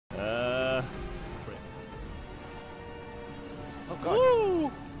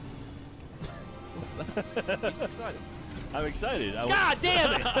He's excited. I'm excited. God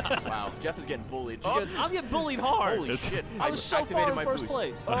damn it! Wow, Jeff is getting bullied. I'm getting bullied hard. Holy shit. I was so far in first boost.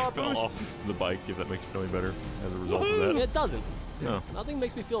 place. I fell off the bike, if that makes you feel any better as a result of that. It doesn't. No. Nothing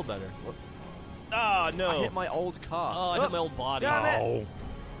makes me feel better. Whoops. Ah, no. I hit my old car. Oh, I hit my old body. Damn Oh.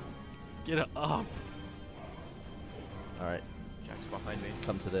 Get up. Alright, Jack's behind me. let's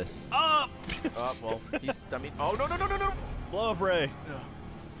come to this. Up! Well, he's, I mean, oh, no. Blow up Ray.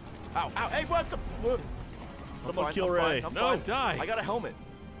 Ow, hey, what the? Someone kill Ray. I'm No, fine. die. I got a helmet.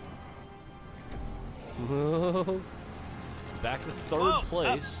 Back to third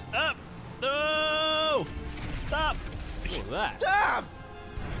place. Up! No! Stop! What was that? Damn!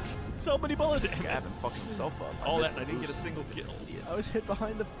 So many bullets. Gavin fucking himself up. All that, I didn't get a single kill. I was hit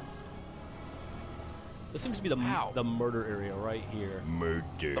behind the... This seems to be the murder area right here.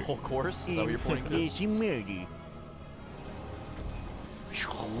 Murder. The whole course? Is that what you're pointing to? murder.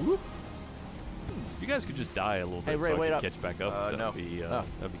 You guys could just die a little bit Hey, Ray, so wait I up. can catch back up. No.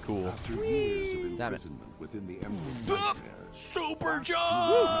 That'd be cool. After years of Damn it. imprisonment within the Emerald Nightmare, Super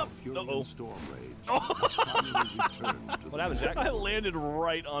jump! Fury and Storm Rage What happened, Jack? I landed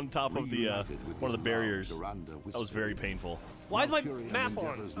right on top of the one of the barriers. That was very painful. Why is my map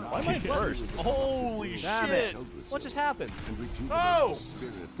on? Why am I first? Holy Damn shit! What just happened? Oh!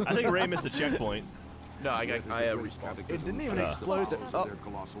 I think Ray missed the checkpoint. No, I respawned. It didn't even explode.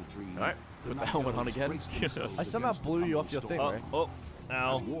 Alright, put the helmet on again. I somehow blew you off your thing, right? Oh,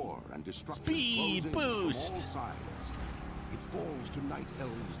 ow. War and destruction Speed close in from boost. all sides. It falls to night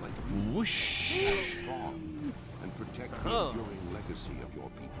elves like you, Whoosh. strong, and protect the enduring legacy of your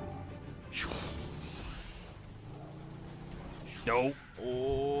people. No.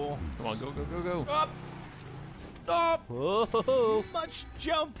 Oh. Come on, go. Up! Up! Whoa! Much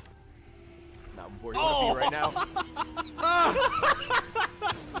jump! Not where you want to be right now.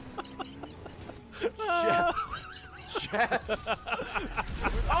 Chef!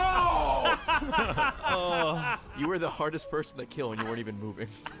 Oh! You were the hardest person to kill and you weren't even moving.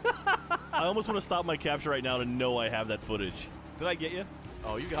 I almost want to stop my capture right now to know I have that footage. Did I get you?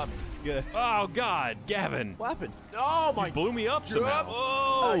 Oh, you got me. Good. Oh, God, Gavin. What happened? Oh my! You blew me up somehow.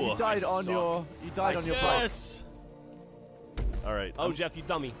 Oh, Oh! you died on your... You died on your bike. Yes! Alright. Oh, Jeff, you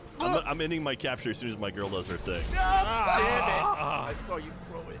dummy. I'm ending my capture as soon as my girl does her thing. Damn it! I saw you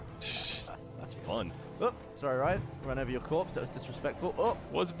throw it. That's fun. Oh, sorry, Ryan. Ran over your corpse. That was disrespectful. Oh,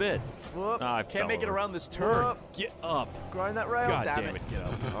 Was a bit. whoop. I Can't make it around this turn. Get up. Grind that rail. God damn it, get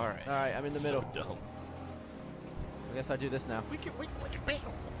up. Alright. Alright, I'm in the middle. So dumb. I guess I do this now.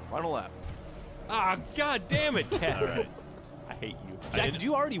 Final lap. Ah, God damn it, Cat. Alright. I hate you. Jack, did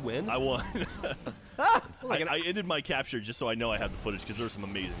you already win? I won. I ended my capture just so I know I have the footage because there was some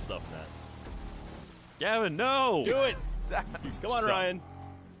amazing stuff in that. Gavin, no! Do it! Come on, Ryan.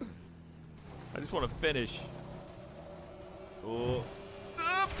 I just want to finish. Oh.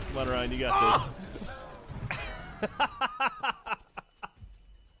 Come on, Ryan, you got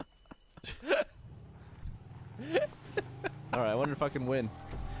Alright, I wonder if I can win.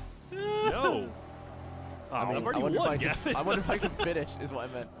 this. No. I've already wonder won, if Gavin. I wonder if I can finish, is what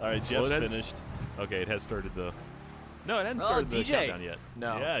I meant. Alright, Jeff's finished. Okay, it has started the... No, it hasn't started the DJ. countdown yet.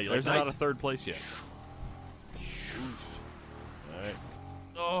 No. Yeah, there's not a third place yet. Alright.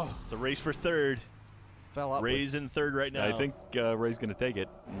 Oh, it's a race for third. Fell up. Ray's in third right now. I think Ray's going to take it,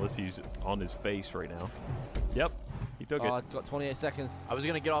 unless he's on his face right now. Yep, he took Oh, it. I've got 28 seconds. I was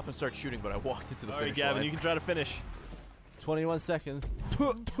gonna get off and start shooting, but I walked into the Alright, finish Gavin, line. you can try to finish. 21 seconds.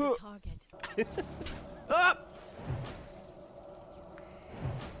 Target.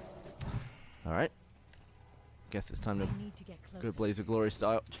 Alright. Guess it's time to Need to get closer. go Blaze of Glory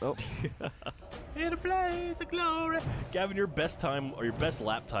style. Oh. In a blaze of glory. Gavin, your best time or your best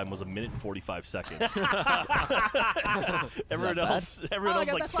lap time was 1 minute and 45 seconds. everyone else I like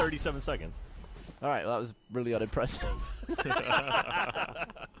got best lap. 37 seconds. Alright, well, that was really unimpressive.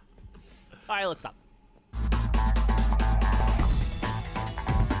 Alright, let's stop.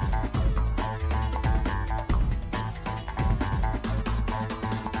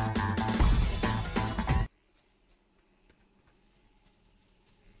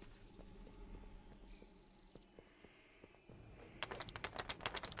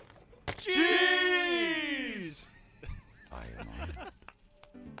 Jeez! I am on.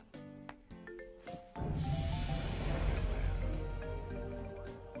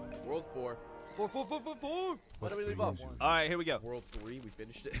 World 4. Where do we leave off? Alright, here we go. World 3, we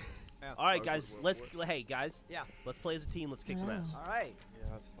finished it. Alright, guys, World let's... four. Hey, guys. Yeah. Let's play as a team. Let's kick some ass. All right.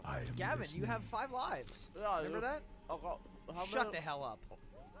 I am Gavin, listening. you have 5 lives. Remember that? Shut the hell up.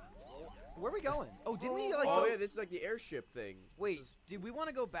 Where are we going? Oh, didn't we like? Oh go... yeah, this is like the airship thing. Wait, did we want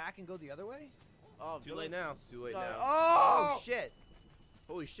to go back and go the other way? Oh, too late now. It's too late now. Oh, shit.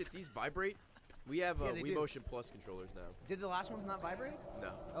 Holy shit, these vibrate? We have Yeah, they Wii do. Motion Plus controllers now. Did the last ones not vibrate?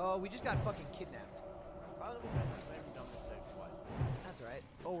 No. Oh, we just got fucking kidnapped. That's alright.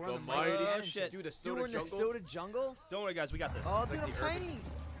 Oh, we're on the mighty mighty Oh, shit. Dude, the Dude, soda we're in the jungle. soda jungle? Don't worry, guys. We got this. Oh, It's dude, like I'm the urban- tiny.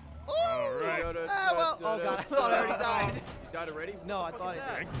 Oh, Alright. well. Oh, God. I thought I already died. You died already? No, I thought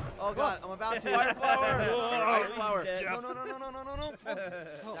I did. Oh, God. I'm about to. Fire flower! Oh, Ice flower! he's dead. No, no, no, no, no, no, no, no.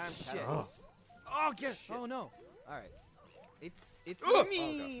 Oh, shit. Oh, get. Oh, no. Alright. It's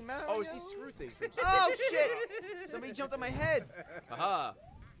me, man. Oh, it's these screw things from Oh, shit. Somebody jumped on my head. Haha!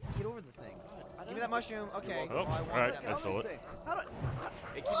 Get over the thing. Give me that mushroom. Okay. Oh, I wanted alright, that I mushroom. stole it.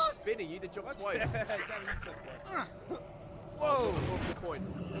 It keeps spinning, you need to jump twice. Whoa. Go for the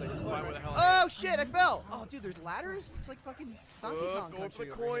coin. It's like, fly where the hell I am. Oh, shit. I fell. Oh, dude, there's ladders? It's like fucking Donkey Kong Go for country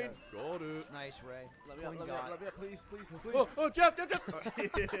the over coin. here. Got it. Nice, Ray. Let me up, Coin let me up, god. let me up, please, please, please. Oh, Jeff!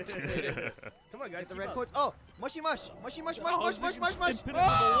 Come on, guys. Get the keep red up. coins. Oh, mushy mush. Mushy mush, mush, mush, mush, mush, mush. Oh,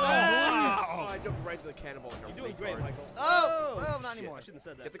 I jumped right into the cannonball. Like a You're doing great, retard. Michael. Oh, well, not Shit, anymore. I shouldn't have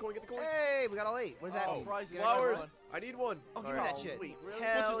said that. Get the coin, get the coin. Hey, we got all 8. What does that Oh, mean? flowers. I need one. Oh, give All me right. that shit. wait, really?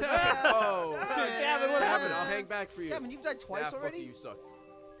 Hell What just yeah. happened? Oh. Gavin, what Gavin, happened? I'll hang back for you. Gavin, you've died twice Fuck already? you, suck.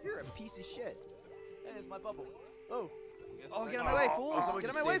 You're a piece of shit. Hey, it's my bubble. Oh. Oh, get out of my way, fools. someone Get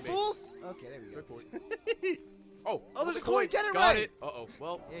out just of my way, saved me. fools. Okay, there we go. Good point. Oh, Oh, there's the a coin. Get it Got right. it. Uh-oh.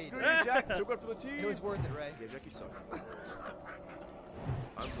 Well, Yeah, you screw did. you, Jack. Took one for the team. It was worth it, Ray. Yeah, Jack, you suck.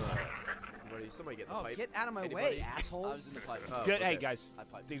 I'm ready. Somebody get in the Oh, pipe. get out of my Anybody? way, I assholes. was in the pipe. Oh, Good. Hey, okay. guys. I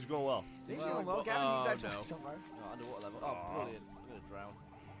piped. Things are going well. Things are going well, Gavin. Oh, You've died no. twice so far. No, underwater level. Oh, brilliant. I'm gonna drown.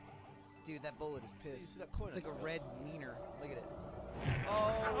 Dude, that bullet is See pissed. that coin? It's like a red wiener. Look at it.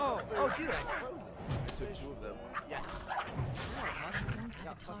 Oh, Oh, dude, I froze it. I took 2 of them. yes. Don't have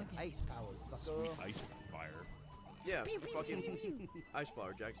Got a fucking target. ice powers, sucker. Ice fire. Yeah, fucking ice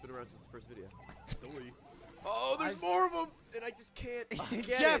flower, Jack. It's been around since the first video. Don't worry. Oh, there's more of them, and I just can't get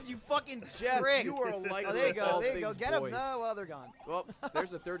Jeff, it. you fucking Jeff, prick. you are like Oh, there you go. all There you go. things Get him. boys. No, well, they're gone. Well,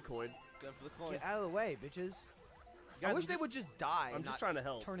 there's a third coin. Going for the coin. Get out of the way, bitches. I Guys, wish they would just die. I'm and just not trying to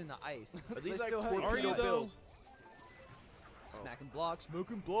help. turn into ice. Are these They like still have- Are torpedo you, though? bills? Smacking blocks,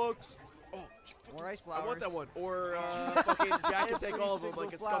 smoking blocks. Oh, More ice I flowers. want that one. Or fucking Jack can take all of them like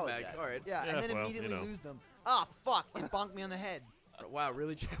a single flower, scumbag. Jack. All right. Yeah, Yeah, and then well, immediately you know. lose them. Ah, fuck! You bonked me on the head. Wow,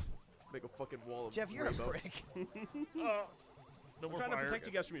 really, Jeff? Make a fucking wall of Jeff, you're a rainbow. prick. No I'm more trying to fire. protect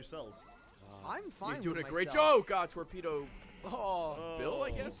you guys from yourselves. I'm fine. You're doing with a great myself. joke. Torpedo Oh. Bill,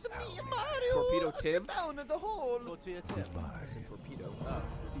 I guess. It's me, Mario. Torpedo Tim. Get down in the hole. Tortilla tip. Torpedo.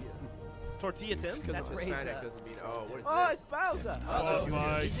 Tortilla Tim? Just because That's I'm Hispanic racist. doesn't mean. Oh, what is Oh, this? it's Bowser. Oh,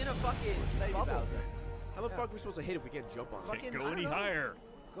 my. He's in a fucking Baby bubble. Bowser. How the fuck are we supposed to hit if we can't jump on it? Fucking, Can't I go don't any know. higher.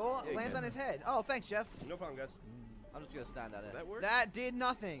 Go Yeah, you land can. on his head. Oh, thanks, Jeff. No problem, guys. I'm just gonna stand at it. That work? That did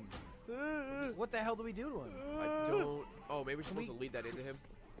nothing. What the hell do we do to him? I don't. Oh, maybe we're supposed to lead that into him.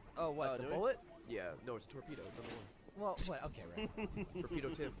 Oh, what? Oh, the do we? bullet? Yeah. No, it's a torpedo. It's on the Well, what? Okay, right. one. Torpedo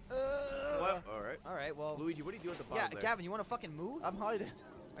Tim. What? All right. All right. Well. Luigi, what do you do at the Yeah, bottom there? Gavin, you want to fucking move? I'm hiding.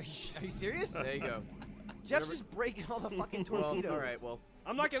 Are you serious? There you go. Jeff's Whatever- just breaking all the fucking Well, torpedoes. all right. Well,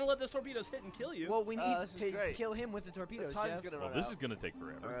 I'm not going to let those torpedoes hit and kill you. Well, we need this is to great. kill him with the torpedoes, The time's Jeff. gonna Well, run this out. is gonna take all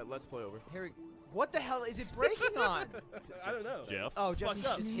forever. right. Let's play over. Here we. What the hell is it breaking on? I don't know. Jeff. Oh, Jesse's fucked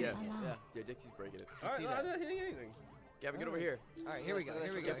up. just hit Yeah. it. Yeah. Yeah, Dixie's breaking it. All right, see no, I'm that. not hitting anything. Gavin, get over here. All right, here we go.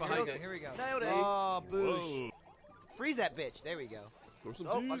 Here we go. Get behind it. Here we go. Nailed it. Oh, boosh. Whoa. Freeze that bitch. There we go. Throw some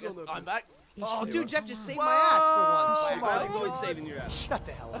Oh, I D's guess on that I'm bitch. back. Oh, you dude, are. Jeff just saved my ass for once. by I'm accident. always saving your ass. Shut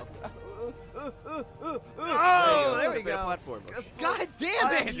the hell up. Oh, there we Made a go. platform. God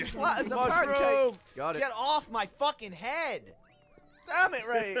damn it! Flat as a Mushroom. pancake. Got it. Get off my fucking head! Damn it,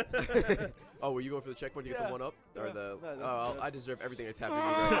 Ray. Oh, were you going for the checkpoint to get Yeah. the one up? Or Yeah. the? No, Oh, no. I deserve everything that's happening to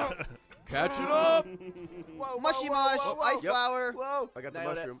me right now. Catch it up! Whoa, Mushy mush, ice Yep. flower. Whoa. I got the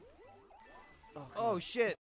Nailed it. mushroom. Oh shit.